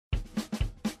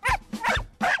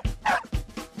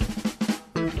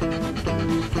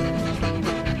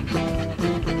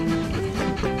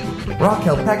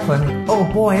Rockhill Pet Clinic.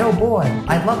 Oh boy,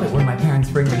 I love it when my parents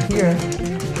bring me here.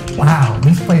 Wow,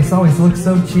 this place always looks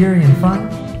so cheery and fun.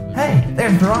 Hey,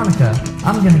 there's Veronica.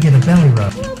 I'm gonna get a belly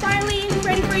rub. Hello, Barley. You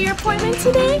ready for your appointment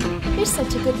today? You're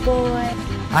such a good boy.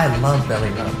 I love belly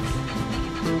rubs.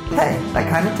 Hey, that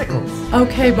kind of tickles.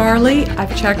 Okay, Barley,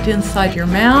 I've checked inside your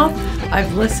mouth.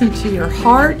 I've listened to your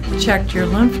heart, checked your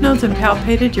lymph nodes, and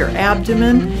palpated your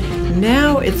abdomen.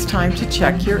 Now it's time to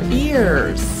check your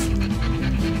ears.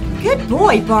 Good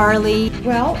boy, Barley.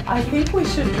 Well, I think we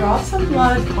should draw some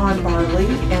blood on Barley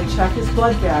and check his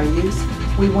blood values.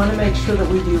 We want to make sure that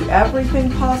we do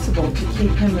everything possible to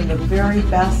keep him in the very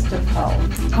best of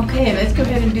health. Okay, let's go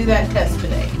ahead and do that test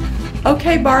today.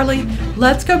 Okay, Barley,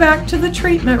 let's go back to the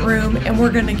treatment room and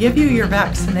we're going to give you your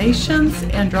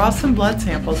vaccinations and draw some blood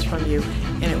samples from you,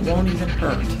 and it won't even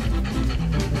hurt.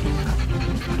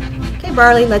 Okay,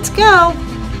 Barley, let's go.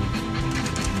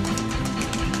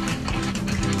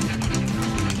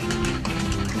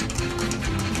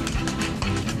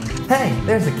 Hey,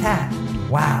 there's a cat.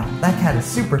 Wow, that cat is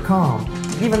super calm.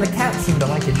 Even the cats seem to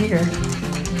like it here.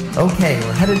 Okay,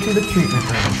 we're headed to the treatment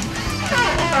room.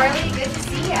 Hi, Barley. Good to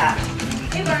see ya.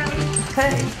 Hey, Barley.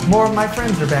 Hey, more of my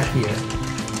friends are back here.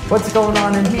 What's going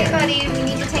on in here? Okay, buddy, we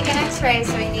need to take an x-ray,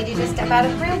 so I need you to step out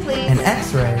of the room, please. An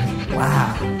x-ray?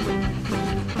 Wow.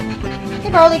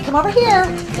 Hey, Barley, come over here.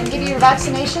 I'm going to give you your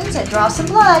vaccinations and draw some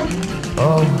blood.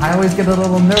 Oh, I always get a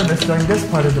little nervous during this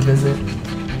part of the visit.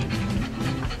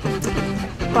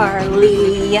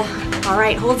 Barley. All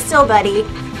right, hold still, buddy.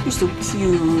 You're so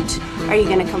cute. Are you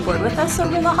going to come board with us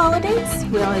over the holidays?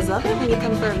 We always love it when you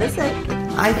come for a visit.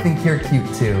 I think you're cute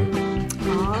too.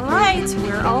 All right,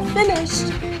 we're all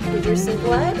finished. We drew some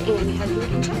blood and we have your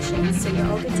injections, so you're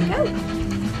all good to go.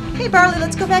 Hey, Barley,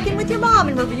 let's go back in with your mom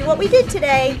and review what we did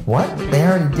today. What? They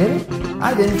already did it?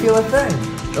 I didn't feel a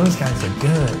thing. Those guys are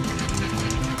good.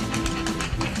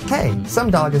 Hey,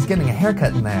 some dog is getting a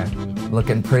haircut in there.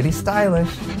 Looking pretty stylish.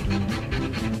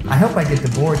 I hope I get to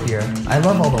board here. I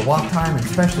love all the walk time and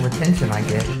special attention I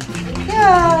get.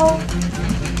 Go.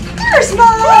 There's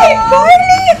Mom. Hey,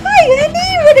 Barley. Hi,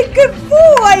 honey. What a good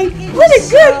boy. What a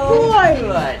good boy.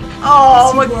 Good.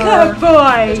 Oh, what a good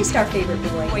boy. You're just our favorite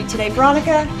boy. Today,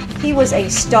 Veronica, he was a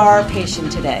star patient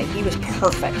today. He was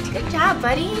perfect. Good job,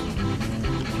 buddy.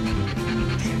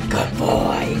 Good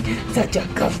boy. Such a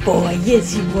good boy.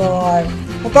 Yes, you are.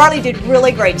 Well, Barley did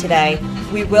really great today.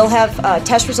 We will have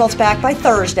test results back by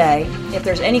Thursday. If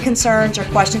there's any concerns or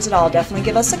questions at all, definitely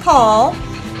give us a call.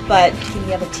 But can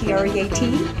he have a TREAT?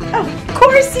 Of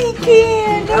course he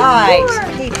can. Right.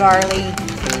 Hey, Barley.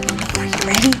 Are you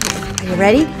ready? Are you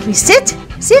ready? Can you sit?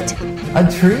 Sit. A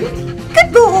treat?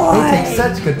 Good boy. They take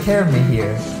such good care of me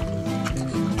here.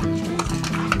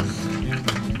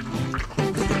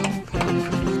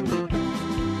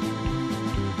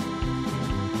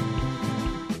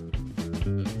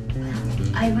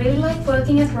 I really like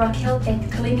working at Rockhill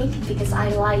Pet Clinic because I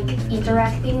like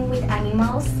interacting with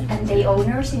animals and their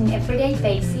owners in everyday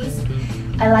basis.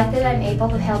 I like that I'm able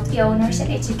to help the owners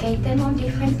and educate them on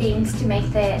different things to make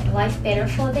their life better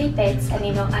for their pets,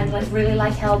 and I really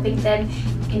like helping them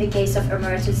in the case of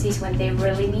emergencies when they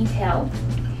really need help.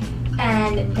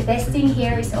 And the best thing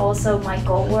here is also my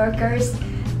co-workers.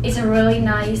 It's really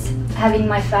nice having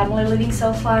my family living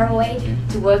so far away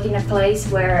to work in a place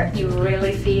where you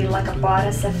really feel like a part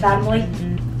of the family.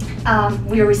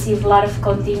 We receive a lot of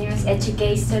continuous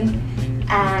education,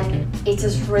 and it's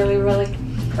just really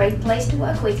great place to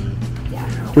work with.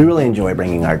 We really enjoy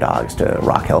bringing our dogs to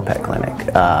Rockhill Pet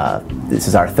Clinic. This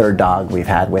is our third dog we've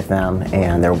had with them,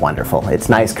 and they're wonderful. It's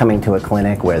nice coming to a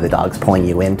clinic where the dog's pulling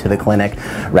you into the clinic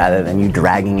rather than you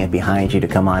dragging it behind you to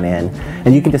come on in.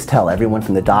 And you can just tell everyone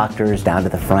from the doctors down to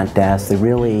the front desk, they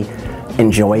really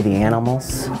enjoy the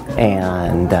animals,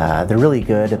 and they're really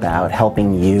good about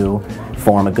helping you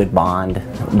form a good bond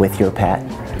with your pet.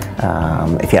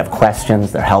 If you have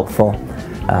questions, they're helpful.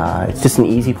 It's just an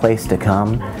easy place to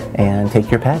come and take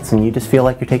your pets, and you just feel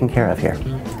like you're taken care of here.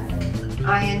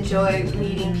 I enjoy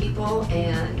meeting people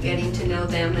and getting to know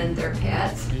them and their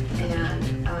pets,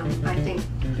 and I think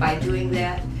by doing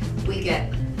that we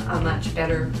get a much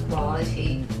better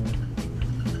quality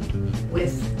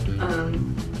with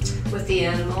the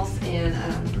animals and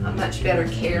a much better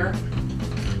care.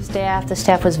 The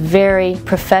staff was very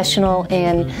professional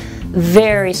and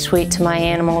very sweet to my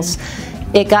animals.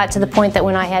 It got to the point that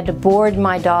when I had to board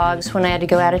my dogs, when I had to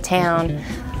go out of town,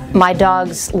 my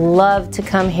dogs love to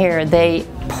come here. They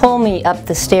pull me up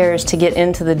the stairs to get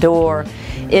into the door.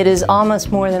 It is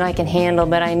almost more than I can handle,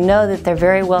 but I know that they're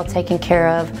very well taken care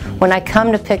of. When I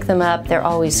come to pick them up, they're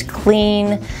always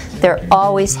clean, they're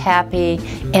always happy,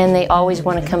 and they always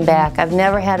want to come back. I've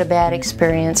never had a bad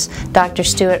experience. Dr.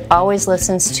 Stewart always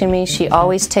listens to me. She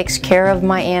always takes care of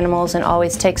my animals and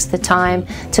always takes the time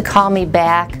to call me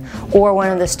back, or one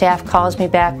of the staff calls me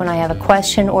back when I have a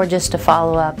question or just to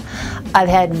follow up. I've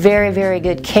had very, very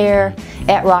good care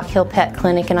at Rockhill Pet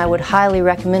Clinic, and I would highly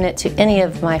recommend it to any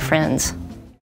of my friends.